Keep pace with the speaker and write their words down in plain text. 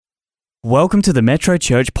Welcome to the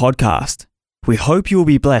Metrochurch podcast. We hope you will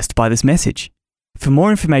be blessed by this message. For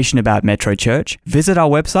more information about Metrochurch, visit our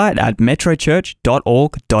website at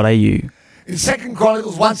metrochurch.org.au. In 2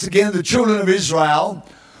 Chronicles, once again, the children of Israel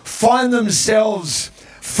find themselves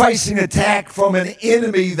facing attack from an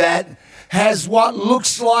enemy that has what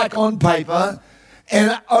looks like on paper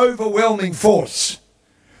an overwhelming force.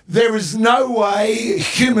 There is no way,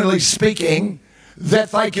 humanly speaking,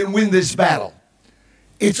 that they can win this battle.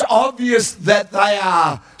 It's obvious that they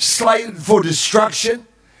are slated for destruction.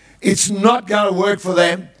 It's not going to work for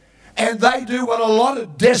them. And they do what a lot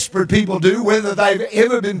of desperate people do, whether they've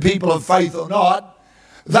ever been people of faith or not.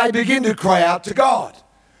 They begin to cry out to God.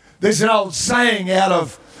 There's an old saying out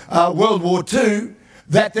of World War II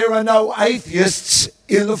that there are no atheists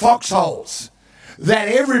in the foxholes. That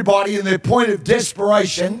everybody in their point of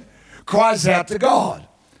desperation cries out to God.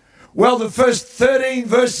 Well, the first 13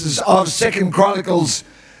 verses of 2 Chronicles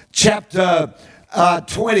chapter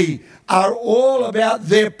 20 are all about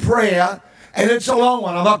their prayer, and it's a long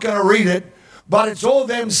one. I'm not going to read it, but it's all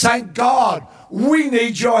them saying, God, we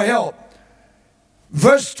need your help.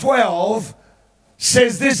 Verse 12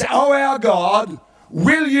 says this, O our God,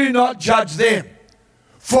 will you not judge them?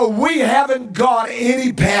 For we haven't got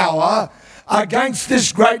any power against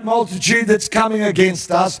this great multitude that's coming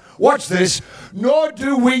against us. Watch this. Nor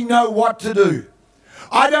do we know what to do.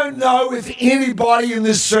 I don't know if anybody in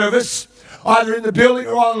this service, either in the building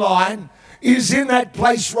or online, is in that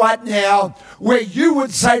place right now where you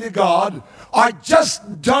would say to God, I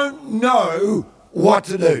just don't know what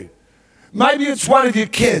to do. Maybe it's one of your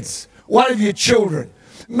kids, one of your children.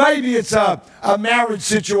 Maybe it's a marriage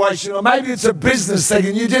situation, or maybe it's a business thing,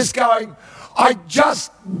 and you're just going, I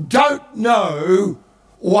just don't know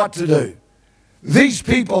what to do. These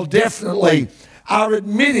people definitely are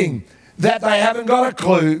admitting that they haven't got a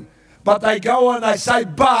clue, but they go on and they say,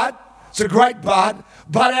 but, it's a great but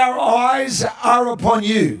our eyes are upon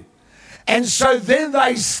you. And so then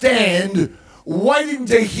they stand waiting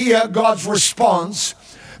to hear God's response,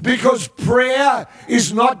 because prayer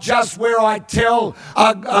is not just where I tell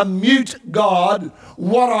a mute God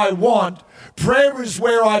what I want. Prayer is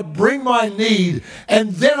where I bring my need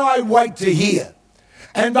and then I wait to hear.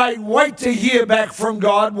 And they wait to hear back from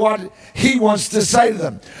God what he wants to say to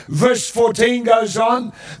them. Verse 14 goes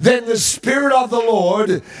on, then the Spirit of the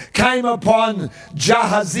Lord came upon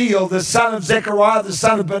Jahaziel, the son of Zechariah, the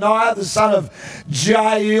son of Benaiah, the son of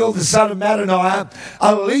Jael, the son of Mattaniah,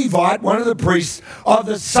 a Levite, one of the priests of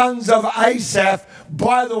the sons of Asaph,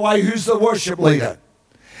 by the way, who's the worship leader,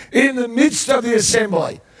 in the midst of the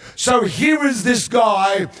assembly. So here is this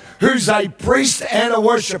guy who's a priest and a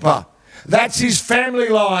worshiper. That's his family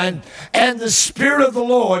line, and the Spirit of the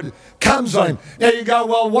Lord comes on him. Now you go,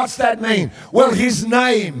 well, what's that mean? Well, his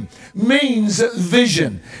name means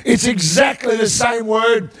vision. It's exactly the same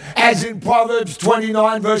word as in Proverbs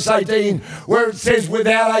 29 verse 18, where it says,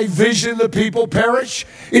 without a vision the people perish.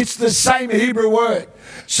 It's the same Hebrew word.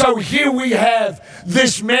 So here we have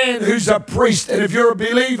this man who's a priest, and if you're a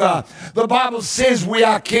believer, the Bible says we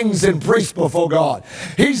are kings and priests before God.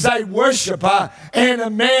 He's a worshiper and a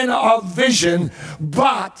man of vision,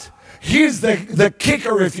 but here's the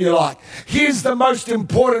kicker, if you like. Here's the most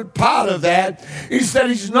important part of that, is that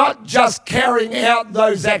he's not just carrying out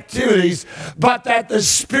those activities, but that the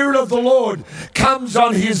Spirit of the Lord comes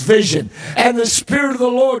on his vision, and the Spirit of the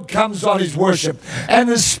Lord comes on his worship, and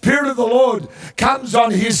the Spirit of the Lord comes on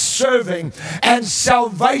his serving, and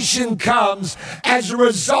salvation comes as a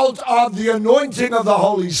result of the anointing of the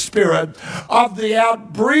Holy Spirit, of the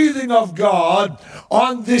outbreathing of God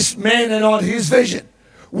on this man and on his vision.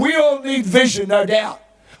 We all need vision, no doubt.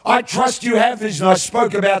 I trust you have vision. I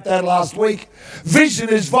spoke about that last week. Vision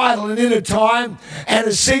is vital, and in a time and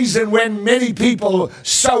a season when many people,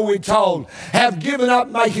 so we're told, have given up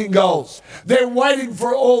making goals. They're waiting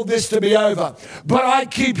for all this to be over. But I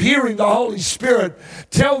keep hearing the Holy Spirit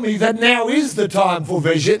tell me that now is the time for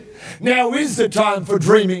vision. Now is the time for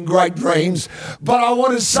dreaming great dreams. But I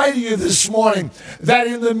want to say to you this morning that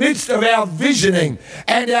in the midst of our visioning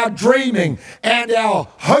and our dreaming and our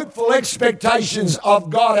hopeful expectations of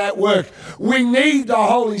God at work, we need the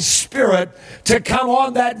Holy Spirit to come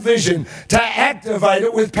on that vision, to activate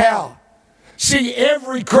it with power. See,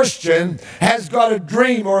 every Christian has got a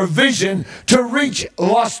dream or a vision to reach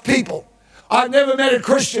lost people. I've never met a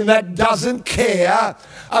Christian that doesn't care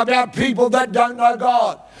about people that don't know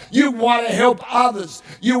God. You want to help others.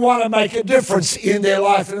 You want to make a difference in their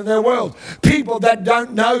life and in their world. People that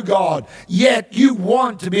don't know God, yet you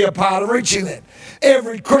want to be a part of reaching them.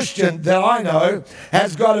 Every Christian that I know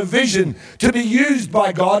has got a vision to be used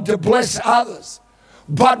by God to bless others.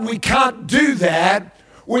 But we can't do that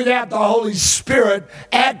without the Holy Spirit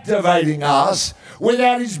activating us,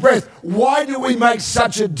 without His breath. Why do we make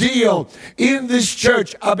such a deal in this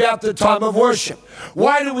church about the time of worship?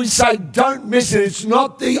 Why do we say, don't miss it? It's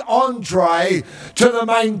not the entree to the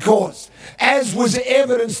main course. As was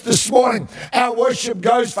evidenced this morning, our worship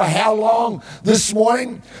goes for how long this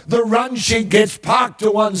morning? The run sheet gets parked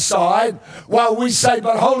to one side while we say,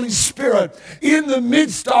 but Holy Spirit, in the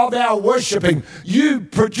midst of our worshiping, you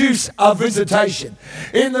produce a visitation.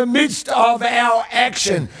 In the midst of our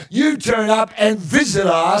action, you turn up and visit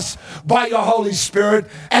us by your Holy Spirit,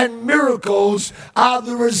 and miracles are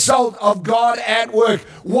the result of God at work.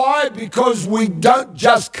 Why? Because we don't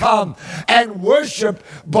just come and worship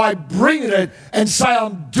by bringing it and say,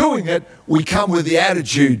 I'm doing it. We come with the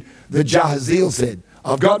attitude that Jahaziel said,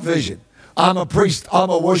 I've got vision, I'm a priest, I'm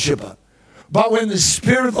a worshiper. But when the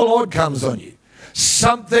Spirit of the Lord comes on you,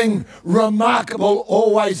 something remarkable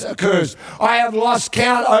always occurs. I have lost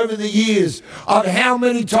count over the years of how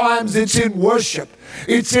many times it's in worship,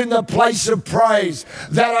 it's in the place of praise,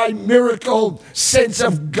 that a miracle sense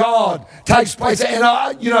of God takes place. And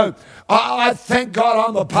I thank God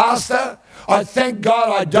I'm a pastor. I thank God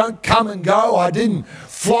I don't come and go. I didn't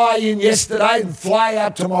fly in yesterday and fly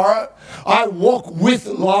out tomorrow. I walk with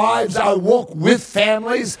lives. I walk with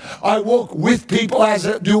families. I walk with people, as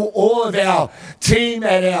do all of our team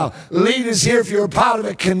and our leaders here. If you're a part of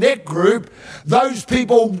a connect group, those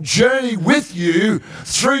people journey with you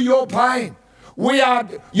through your pain. We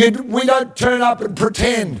don't turn up and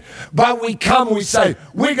pretend, but we come, we say,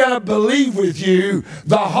 we're going to believe with you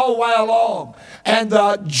the whole way along. And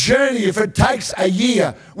the journey, if it takes a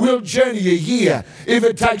year, we'll journey a year. If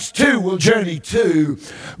it takes 2, we'll journey 2.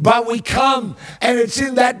 But we come, and it's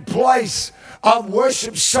in that place of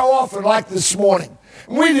worship so often, like this morning.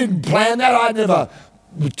 We didn't plan that. I never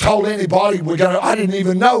told anybody I didn't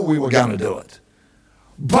even know we were going to do it.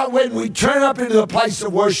 But when we turn up into the place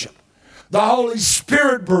of worship, the Holy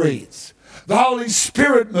Spirit breathes. The Holy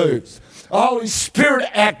Spirit moves. The Holy Spirit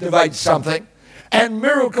activates something, and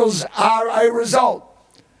miracles are a result.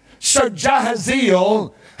 So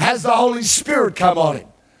Jahaziel has the Holy Spirit come on him.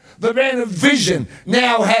 The man of vision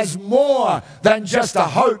now has more than just a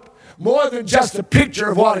hope, more than just a picture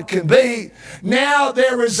of what it can be. Now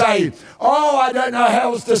there is I don't know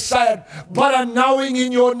how else to say it, but a knowing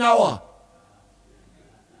in your knower.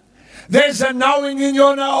 There's a knowing in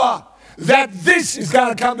your knower that this is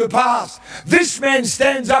going to come to pass. This man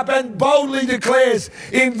stands up and boldly declares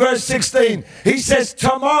in verse 16, he says,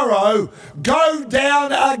 tomorrow go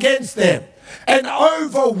down against them, an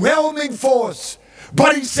overwhelming force.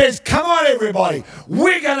 But he says, come on everybody,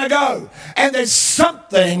 we're going to go. And there's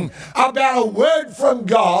something about a word from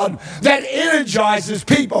God that energizes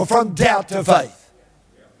people from doubt to faith.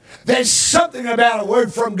 There's something about a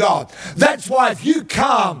word from God. That's why if you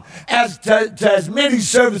come to as many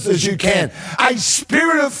services as you can, a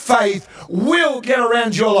spirit of faith will get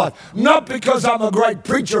around your life. Not because I'm a great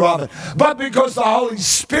preacher of it, but because the Holy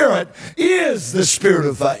Spirit is the spirit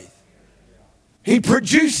of faith. He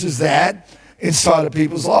produces that inside of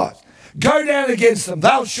people's lives. Go down against them.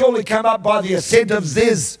 They'll surely come up by the ascent of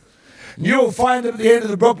Ziz. You'll find them at the end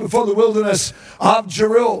of the brook before the wilderness of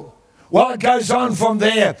Jeruel. Well, it goes on from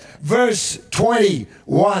there, verse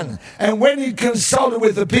 21. And when he consulted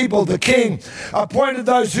with the people, the king appointed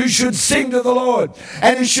those who should sing to the Lord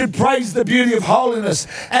and who should praise the beauty of holiness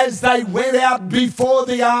as they went out before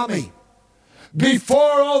the army,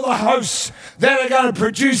 before all the hosts that are going to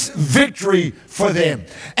produce victory for them.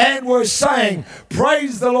 And were saying,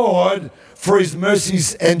 praise the Lord, for his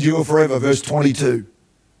mercies endure forever. Verse 22.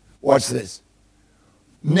 Watch this.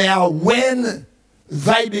 Now when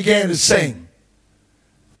they began to sing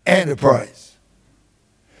and to praise,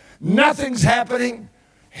 nothing's happening.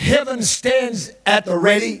 Heaven stands at the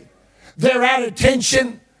ready. They're at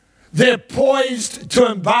attention. They're poised to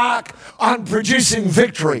embark on producing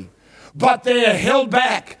victory. But they're held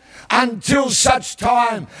back until such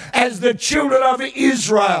time as the children of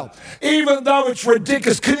Israel, even though it's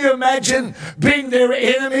ridiculous, can you imagine being their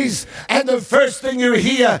enemies and the first thing you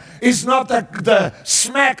hear is not the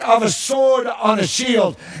smack of a sword on a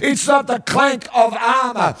shield, it's not the clank of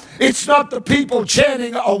armor, it's not the people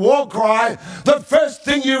chanting a war cry. The first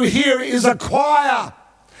thing you hear is a choir.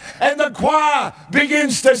 And the choir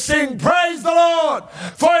begins to sing, praise the Lord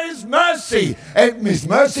for his mercy. And his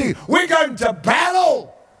mercy, we're going to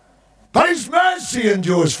battle, but his mercy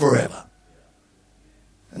endures forever.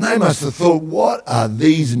 And they must have thought, what are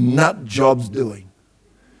these nut jobs doing?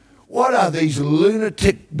 What are these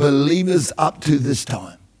lunatic believers up to this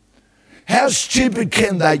time? How stupid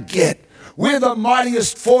can they get? We're the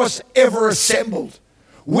mightiest force ever assembled.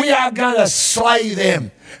 We are going to slay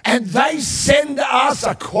them. And they send us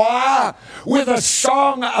a choir with a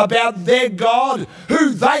song about their God who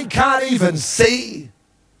they can't even see.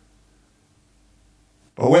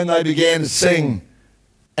 But when they began to sing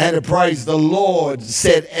and to praise, the Lord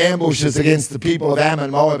set ambushes against the people of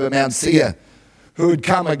Ammon, Moab, and Mount Seir, who had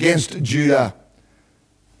come against Judah,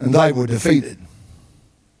 and they were defeated.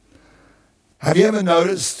 Have you ever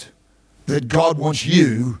noticed that God wants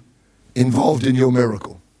you involved in your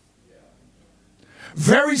miracle?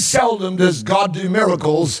 Very seldom does God do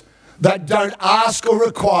miracles that don't ask or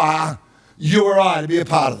require you or I to be a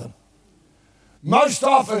part of them. Most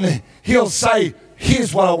often, he'll say,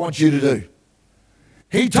 here's what I want you to do.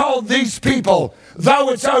 He told these people, though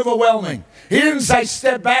it's overwhelming, he didn't say,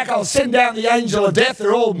 step back, I'll send down the angel of death,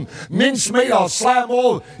 they're all mincemeat, I'll slay them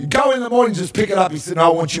all. Go in the morning, just pick it up. He said,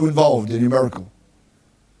 no, I want you involved in your miracle.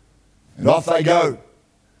 And off they go,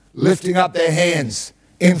 lifting up their hands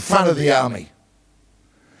in front of the army.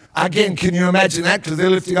 Again, can you imagine that? Because they're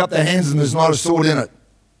lifting up their hands and there's not a sword in it.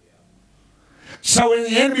 So when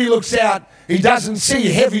the enemy looks out, he doesn't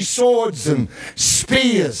see heavy swords and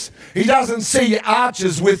spears. He doesn't see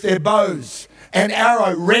archers with their bows and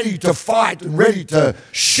arrow ready to fight and ready to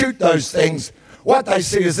shoot those things. What they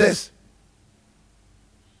see is this.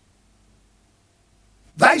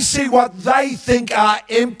 They see what they think are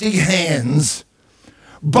empty hands,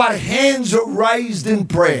 but hands raised in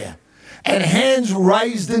prayer and hands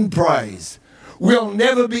raised in praise will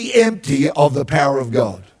never be empty of the power of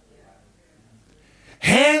God.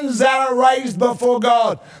 Hands that are raised before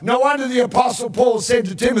God. No wonder the Apostle Paul said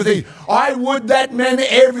to Timothy, I would that men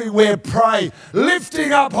everywhere pray,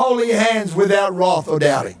 lifting up holy hands without wrath or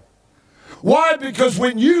doubting. Why? Because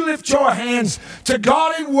when you lift your hands to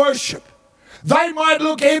God in worship, they might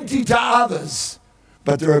look empty to others,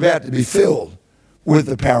 but they're about to be filled with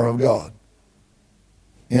the power of God.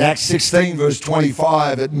 In Acts 16, verse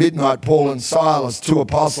 25, at midnight, Paul and Silas, two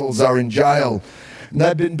apostles, are in jail. And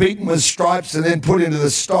they've been beaten with stripes and then put into the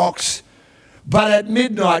stocks. But at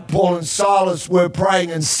midnight, Paul and Silas were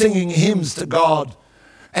praying and singing hymns to God.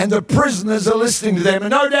 And the prisoners are listening to them.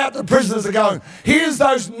 And no doubt the prisoners are going, here's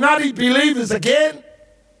those nutty believers again.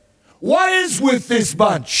 What is with this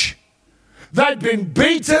bunch? They've been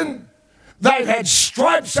beaten. They've had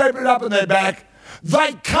stripes opened up in their back.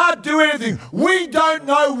 They can't do anything. We don't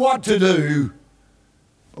know what to do.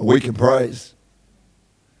 But we can praise.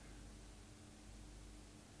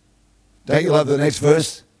 Don't you love the next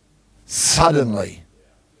verse? Suddenly,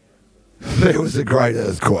 there was a great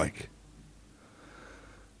earthquake.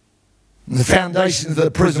 And the foundations of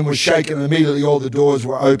the prison were shaken, and immediately all the doors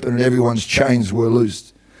were open and everyone's chains were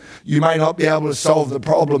loosed. You may not be able to solve the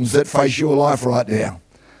problems that face your life right now.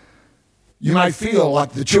 You may feel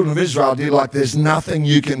like the children of Israel did, like there's nothing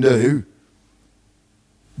you can do,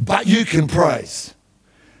 but you can praise.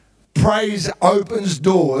 Praise opens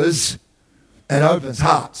doors and opens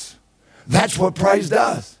hearts. That's what praise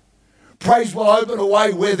does. Praise will open a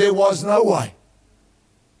way where there was no way.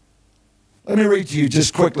 Let me read to you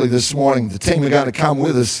just quickly this morning. The team are going to come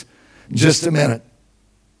with us in just a minute.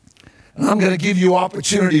 And I'm going to give you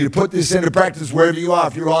opportunity to put this into practice wherever you are,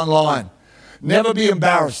 if you're online. Never be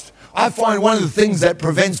embarrassed. I find one of the things that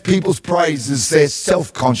prevents people's praise is their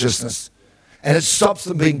self-consciousness. And it stops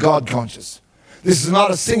them being God-conscious. This is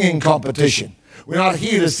not a singing competition. We're not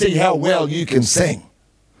here to see how well you can sing.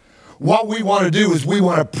 What we want to do is we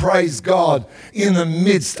want to praise God in the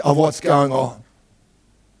midst of what's going on.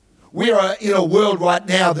 We are in a world right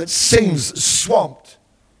now that seems swamped,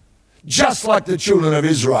 just like the children of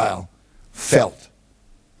Israel felt.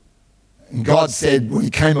 And God said, when he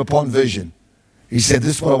came upon vision, he said,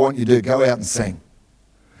 this is what I want you to do. Go out and sing.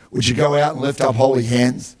 Would you go out and lift up holy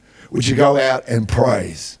hands? Would you go out and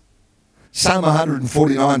praise? Psalm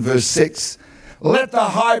 149, verse 6. Let the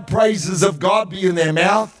high praises of God be in their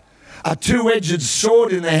mouth, a two-edged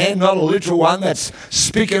sword in their hand, not a literal one that's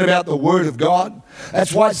speaking about the word of God.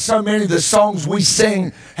 That's why so many of the songs we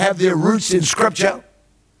sing have their roots in Scripture.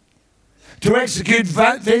 To execute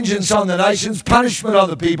vengeance on the nations, punishment on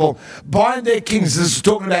the people, bind their kings. This is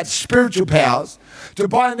talking about spiritual powers. To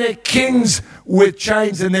bind their kings with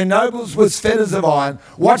chains and their nobles with fetters of iron.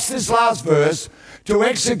 Watch this last verse. To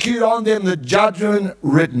execute on them the judgment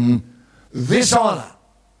written, this honor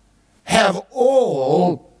have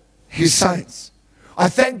all his saints. I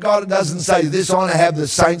thank God it doesn't say this honor have the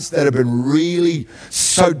saints that have been really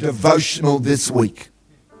so devotional this week.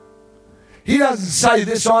 He doesn't say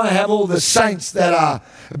this honor have all the saints that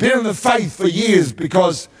have been in the faith for years,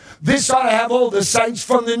 because this honor have all the saints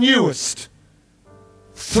from the newest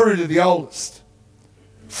through to the oldest.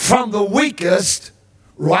 From the weakest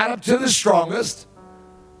right up to the strongest.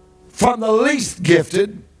 from the least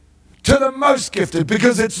gifted to the most gifted,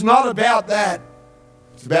 because it's not about that.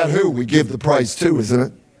 It's about who we give the praise to, isn't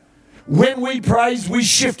it? When we praise, we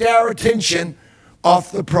shift our attention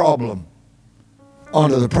off the problem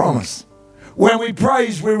onto the promise. When we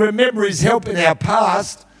praise, we remember His help in our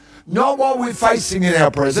past, not what we're facing in our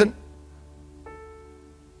present.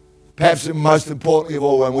 Perhaps most importantly of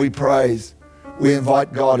all, when we praise, we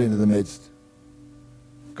invite God into the midst.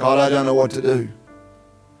 God, I don't know what to do.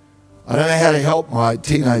 I don't know how to help my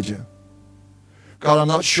teenager. God, I'm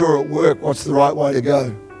not sure at work what's the right way to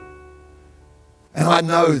go. And I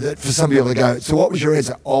know that for some people they go, so what was your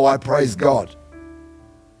answer? Oh, I praised God.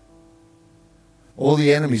 All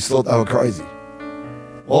the enemies thought they were crazy.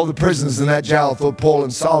 All the prisoners in that jail thought Paul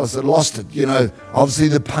and Silas had lost it. You know, obviously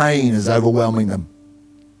the pain is overwhelming them.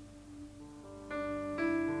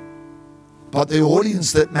 But the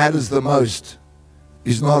audience that matters the most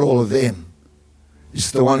is not all of them.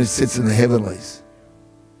 It's the one who sits in the heavenlies.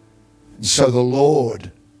 And so the Lord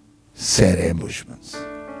set ambushments.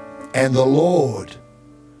 And the Lord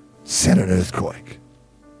sent an earthquake.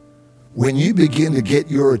 When you begin to get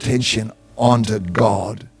your attention onto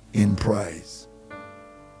God in praise,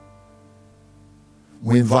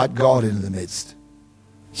 we invite God into the midst,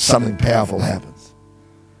 something powerful happens.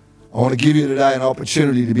 I want to give you today an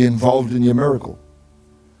opportunity to be involved in your miracle.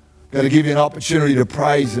 I'm going to give you an opportunity to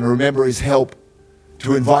praise and remember His help,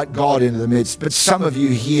 to invite God into the midst. But some of you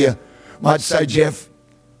here might say, Geoff,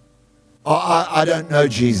 I don't know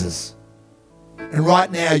Jesus. And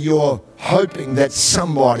right now you're hoping that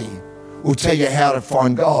somebody will tell you how to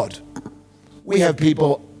find God. We have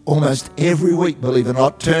people almost every week, believe it or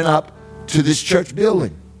not, turn up to this church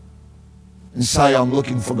building and say, I'm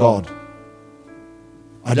looking for God.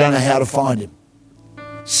 I don't know how to find Him.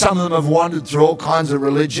 Some of them have wandered through all kinds of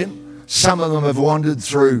religion. Some of them have wandered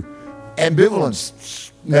through ambivalence.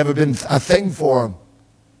 It's never been a thing for them.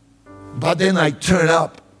 But then they turn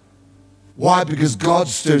up. Why? Because God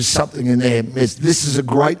stirs something in their midst. This is a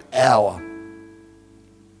great hour.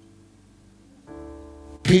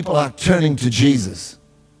 People are turning to Jesus.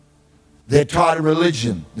 They're tired of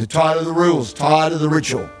religion. They're tired of the rules, tired of the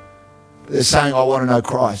ritual. But they're saying, I want to know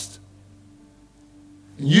Christ.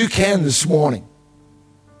 And you can this morning.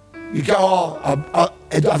 You go, have I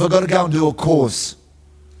got to go and do a course?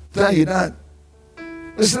 No, you don't.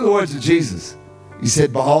 Listen to the words of Jesus. He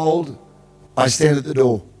said, behold, I stand at the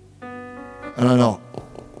door and I knock.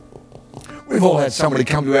 We've all had somebody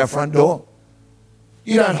come to our front door.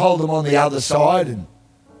 You don't hold them on the other side and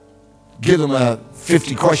give them a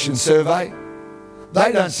 50-question survey.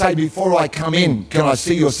 They don't say, before I come in, can I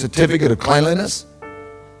see your certificate of cleanliness?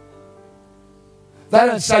 They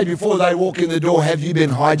don't say, before they walk in the door, have you been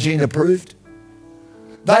hygiene approved?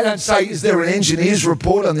 They don't say, is there an engineer's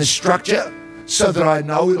report on this structure so that I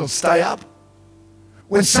know it'll stay up?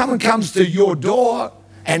 When someone comes to your door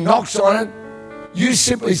and knocks on it, you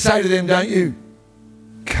simply say to them, don't you,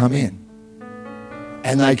 come in.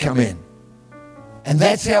 And they come in. And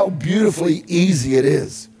that's how beautifully easy it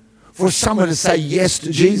is for someone to say yes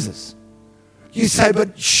to Jesus. You say,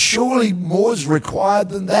 but surely more is required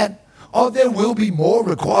than that. Oh, there will be more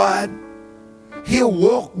required. He'll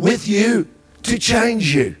walk with you to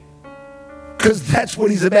change you. Because that's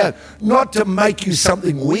what He's about. Not to make you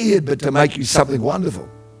something weird, but to make you something wonderful.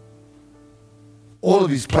 All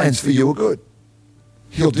of His plans for you are good.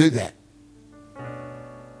 He'll do that.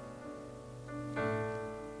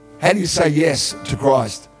 How do you say yes to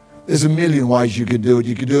Christ? There's a million ways you could do it.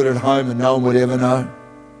 You could do it at home and no one would ever know.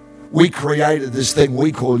 We created this thing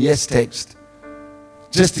we call Yes Text.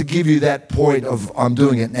 Just to give you that point of I'm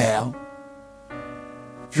doing it now.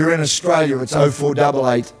 If you're in Australia, it's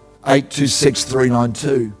 0488 826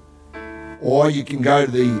 392. Or you can go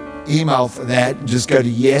to the email for that and just go to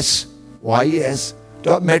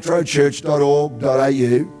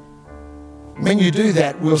yes.metrochurch.org.au. When you do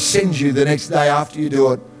that, we'll send you the next day after you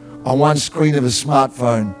do it on one screen of a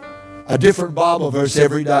smartphone a different Bible verse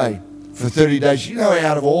every day for 30 days. You know,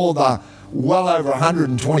 out of all the well over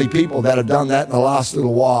 120 people that have done that in the last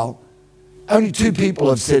little while, only 2 people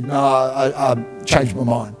have said, no, I changed my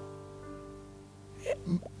mind.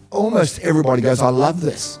 Almost everybody goes, I love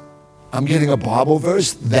this. I'm getting a Bible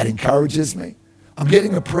verse that encourages me. I'm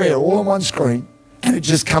getting a prayer all on one screen, and it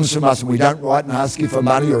just comes from us, and we don't write and ask you for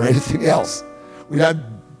money or anything else. We don't,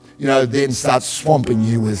 then start swamping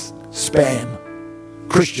you with spam,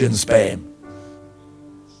 Christian spam.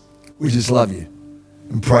 We just love you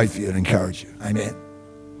and pray for you and encourage you. Amen.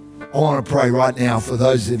 I want to pray right now for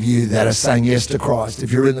those of you that are saying yes to Christ.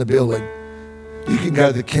 If you're in the building, you can go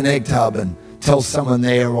to the Connect Hub and tell someone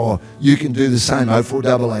there, or you can do the same,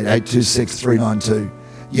 0488 826 392.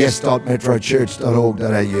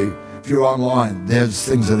 yes.metrochurch.org.au. If you're online, those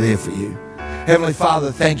things are there for you. Heavenly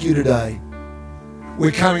Father, thank you today.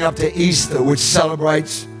 We're coming up to Easter, which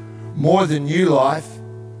celebrates more than new life.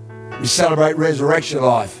 We celebrate resurrection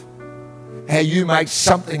life. How you make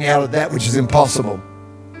something out of that which is impossible.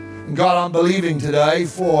 And God, I'm believing today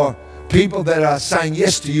for people that are saying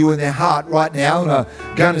yes to you in their heart right now and are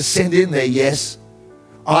going to send in their yes,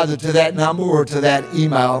 either to that number or to that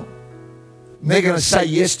email. And they're going to say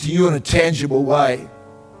yes to you in a tangible way.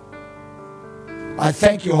 I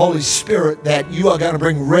thank you, Holy Spirit, that you are going to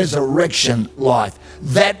bring resurrection life.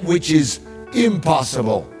 That which is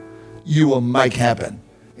impossible, you will make happen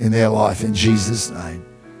in their life in Jesus' name.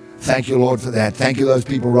 Thank you, Lord, for that. Thank you, those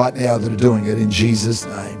people right now that are doing it in Jesus'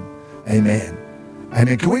 name. Amen.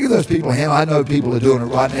 Amen. Can we give those people a hand? I know people are doing it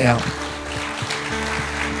right now.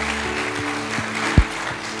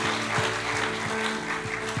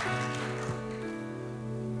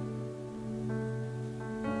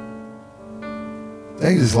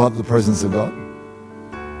 Don't you just love the presence of God?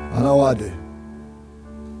 I know I do.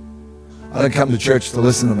 I don't come to church to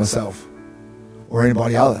listen to myself or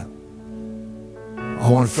anybody other. I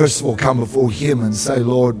want to first of all come before Him and say,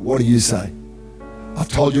 Lord, what do you say? I've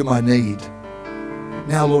told you my need.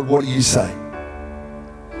 Now, Lord, what do you say?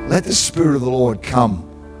 Let the Spirit of the Lord come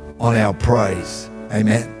on our praise.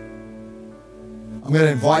 Amen. I'm going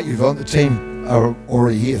to invite you. The team are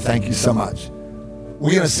already here. Thank you so much.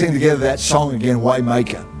 We're going to sing together that song again,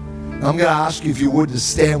 Waymaker. And I'm going to ask you, if you would, to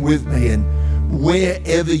stand with me, and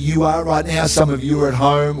wherever you are right now, some of you are at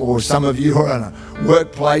home or some of you are in a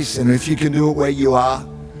workplace, and if you can do it where you are,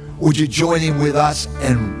 would you join in with us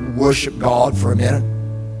and worship God for a minute?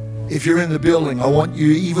 If you're in the building, I want you,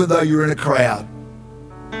 even though you're in a crowd,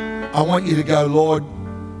 I want you to go, Lord,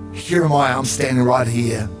 here am I, I'm standing right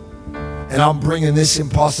here, and I'm bringing this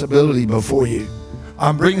impossibility before you.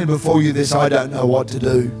 I'm bringing before you this I don't know what to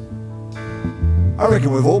do. I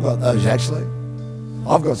reckon we've all got those, actually.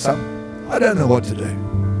 I've got some. I don't know what to do.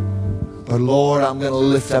 But Lord, I'm going to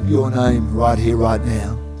lift up your name right here, right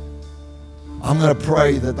now. I'm going to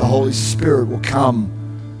pray that the Holy Spirit will come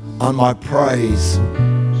on my praise.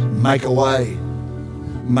 Make a way.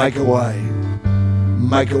 Make a way.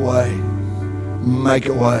 Make a way. Make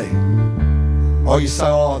a way. Oh, you say,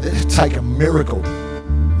 oh, that'll take a miracle.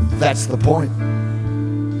 That's the point.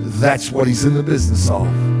 That's what He's in the business of.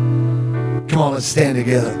 Come on, let's stand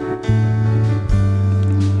together.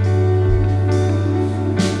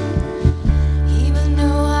 Even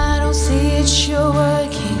though I don't see it, you're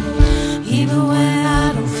working. Even when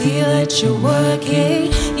I don't feel it, you're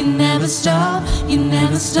working. You never stop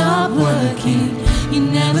working. You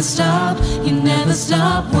never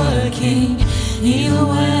stop working. Even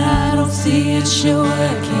when I don't see it, you're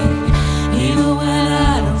working. Even when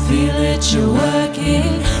I don't feel it, you're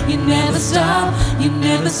working. You never stop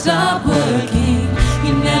working.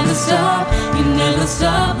 You never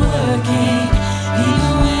stop working.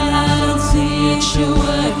 Even when I don't see it, you're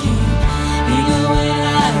working. Even when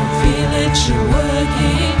I don't feel it, you're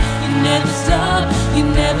working. You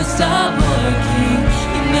never stop working.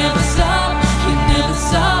 You never stop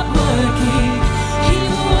working.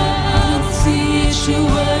 Even when I don't see it, you're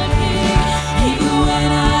working. Even when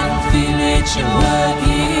I don't feel it, you're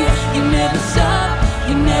working. You never stop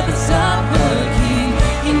working.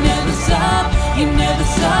 You never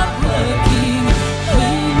stop working.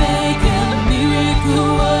 Waymaker, miracle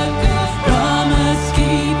worker, promise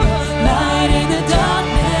keeper, light in the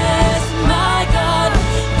darkness. My God,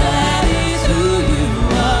 that is who you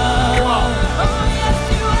are. Come on. Oh, yes,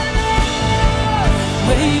 you are.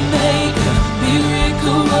 Waymaker,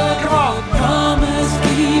 miracle worker, Come on. promise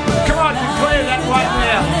keeper. Come on, declare that right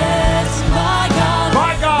now. My God,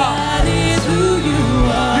 My God. that is who you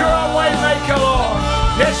are. You're a way maker, Lord.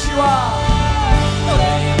 Yes, you are.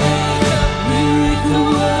 Waymaker, miracle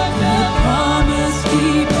worker, promise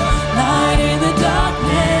keeper, light in the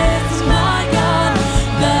darkness. My God,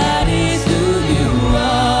 that is who you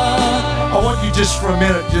are. I want you just for a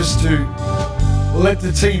minute just to let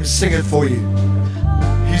the team sing it for you.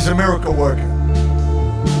 He's a miracle worker.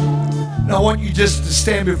 And I want you just to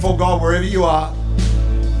stand before God wherever you are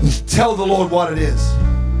and tell the Lord what it is.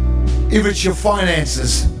 If it's your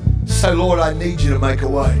finances, say, Lord, I need you to make a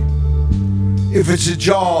way. If it's a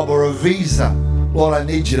job or a visa, Lord, I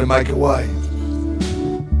need you to make a way.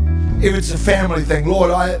 If it's a family thing, Lord,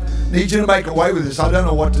 I need you to make a way with this. I don't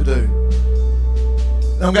know what to do.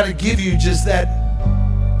 And I'm going to give you just that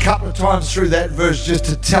couple of times through that verse just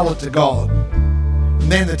to tell it to God.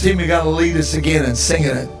 And then the team are going to lead us again and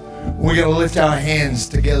singing it. We're going to lift our hands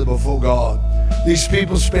together before God. These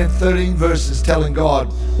people spent 13 verses telling God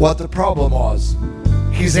what the problem was.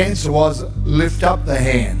 his answer was, lift up the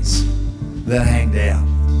hands that hang down.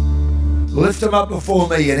 Lift them up before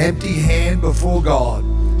me. An empty hand before God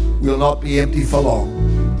will not be empty for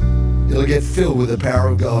long. It'll get filled with the power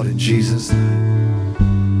of God in Jesus'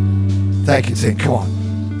 name. Thank you, Tim. Come on.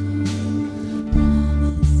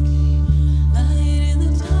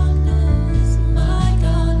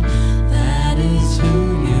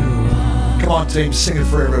 Come on, team. Sing it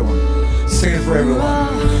for everyone. Sing it for everyone.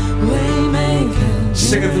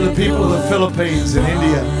 Sing it for the people of the Philippines and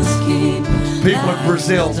India. People of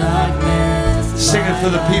Brazil. Sing it for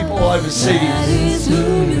the people overseas.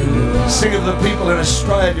 Sing it for the people in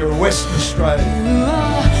Australia or Western Australia.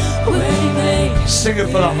 Sing it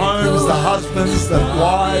for the homes, the husbands, the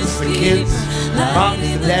wives, the kids, the mums,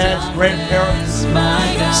 the dads, grandparents.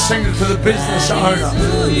 Sing it for the business owner.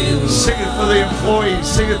 Sing it for the employees.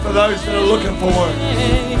 Sing it for those that are looking for work.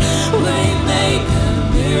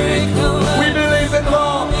 We believe it,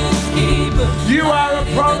 Lord. You are a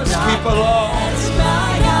promise keeper, Lord.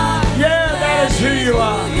 Yeah, that is who you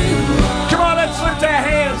are. Come on, let's lift our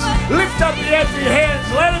hands. Lift up the empty hands.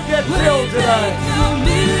 Let them get filled today.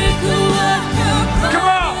 Come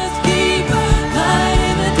on.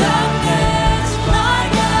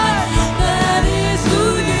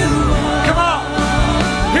 Come on.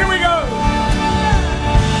 Here we go.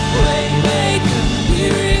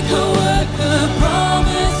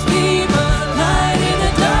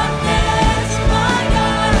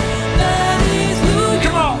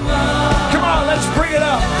 Come on. Come on, let's bring it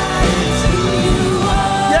up.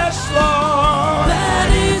 Yes, Lord.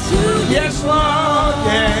 Yes, Lord.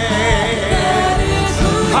 Yeah.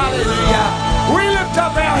 Hallelujah. We lift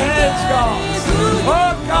up our hands, God.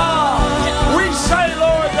 Oh, God. We say,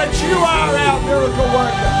 Lord, that you are our miracle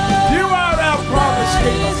worker. You are our promise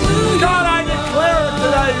keeper. God, I declare it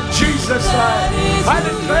today in Jesus' name. I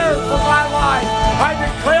declare it for my life. I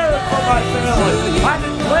declare it for my family. I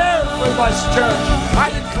declare it for my church.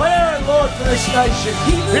 I declare it, Lord, for this nation.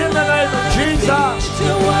 In the name of Jesus.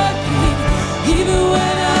 Even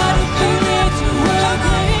when I don't feel it, you're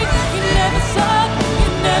working. You never stop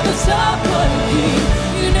working.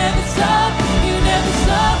 You never stop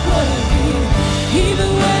working. Even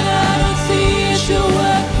when I don't see it, you're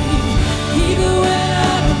working. Even when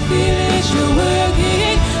I don't feel it, you're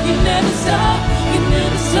working. You never stop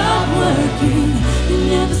working. You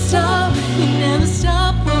never stop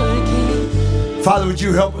working. Father, would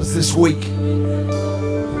you help us this week?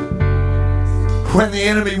 When the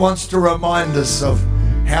enemy wants to remind us of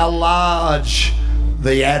how large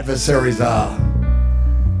the adversaries are,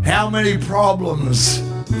 how many problems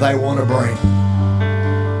they want to bring.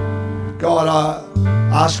 God, I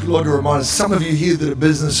ask you, Lord, to remind us. Some of you here that are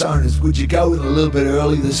business owners, would you go in a little bit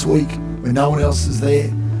early this week when no one else is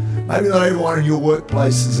there? Maybe not everyone in your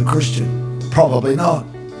workplace is a Christian. Probably not.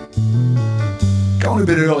 Go in a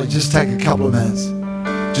bit early. Just take a couple of minutes.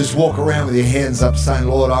 Just walk around with your hands up saying,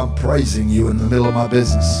 Lord, I'm praising you in the middle of my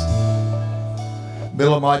business,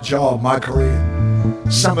 middle of my job, my career.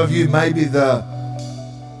 Some of you, maybe the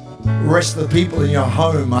rest of the people in your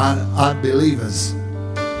home aren't believers.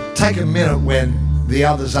 Take a minute when the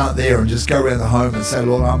others aren't there and just go around the home and say,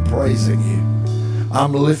 Lord, I'm praising you.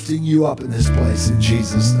 I'm lifting you up in this place in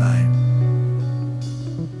Jesus' name.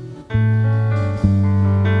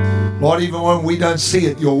 Lord, even when we don't see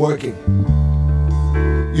it, you're working.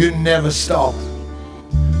 You never stop.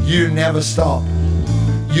 You never stop.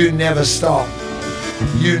 You never stop.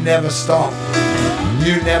 You never stop.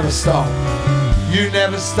 You never stop. You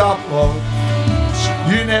never stop, Lord.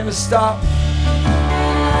 You never stop.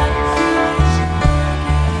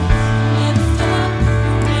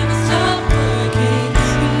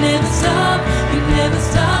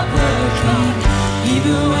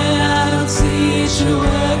 Even when I don't see it, you're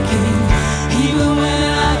working. Even when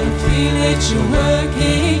I don't feel it, you're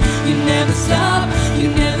working. You never stop working. You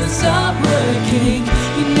never stop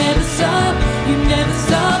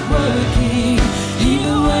working.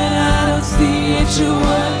 Even when I don't see it, you're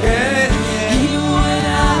working. Even when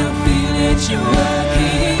I don't feel it, you're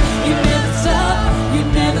working. You never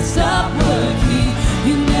stop working.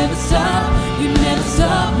 You never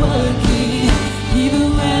stop working. Even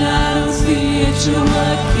when I don't see it, you're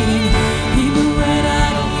working. Even when I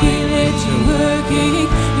don't feel it, you're working.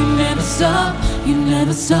 You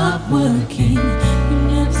never stop working. You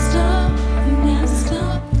never stop.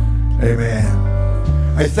 Amen.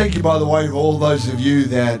 Hey, thank you, by the way, for all those of you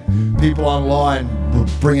that people online were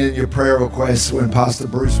bringing in your prayer requests. When Pastor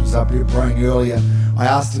Bruce was up here praying earlier, I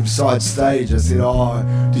asked him side stage, I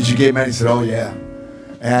said, did you get many? He said, yeah.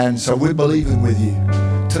 And so we're believing with you.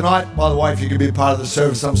 Tonight, by the way, if you can be a part of the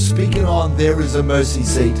service, I'm speaking on There Is a Mercy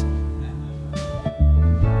Seat.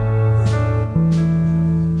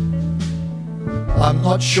 I'm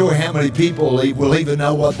not sure how many people will even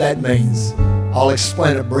know what that means. I'll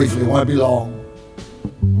explain it briefly, it won't be long.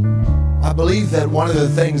 I believe that one of the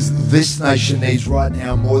things this nation needs right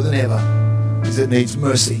now more than ever is it needs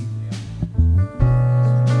mercy.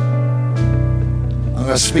 I'm going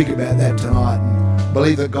to speak about that tonight and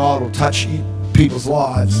believe that God will touch people's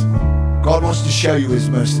lives. God wants to show you His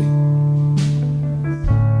mercy.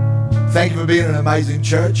 Thank you for being an amazing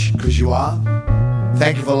church, because you are.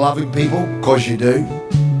 Thank you for loving people, because you do.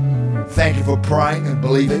 Thank you for praying and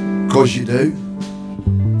believing, because you do.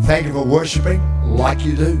 Thank you for worshiping like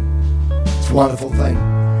you do. It's a wonderful thing.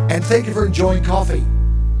 And thank you for enjoying coffee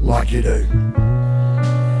like you do.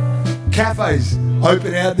 Cafes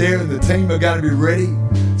open out there and the team are going to be ready.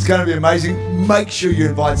 It's going to be amazing. Make sure you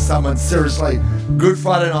invite someone. Seriously, Good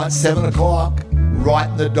Friday night, 7 o'clock, right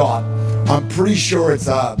in the dot. I'm pretty sure it's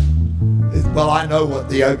well, I know what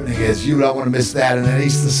the opening is. You don't want to miss that. And then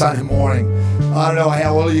Easter Sunday morning, I don't know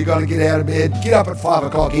how early you're going to get out of bed. Get up at 5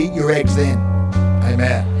 o'clock, eat your eggs then.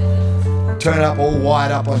 Amen. Turn up all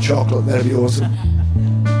wired up on chocolate. That'd be awesome.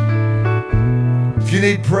 If you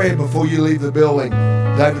need prayer before you leave the building,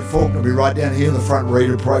 David Faulkner will be right down here in the front ready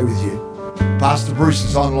to pray with you. Pastor Bruce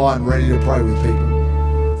is online ready to pray with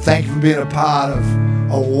people. Thank you for being a part of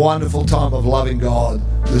a wonderful time of loving God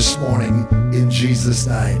this morning in Jesus'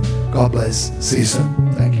 name. God bless. See you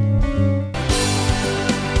soon. Thank you.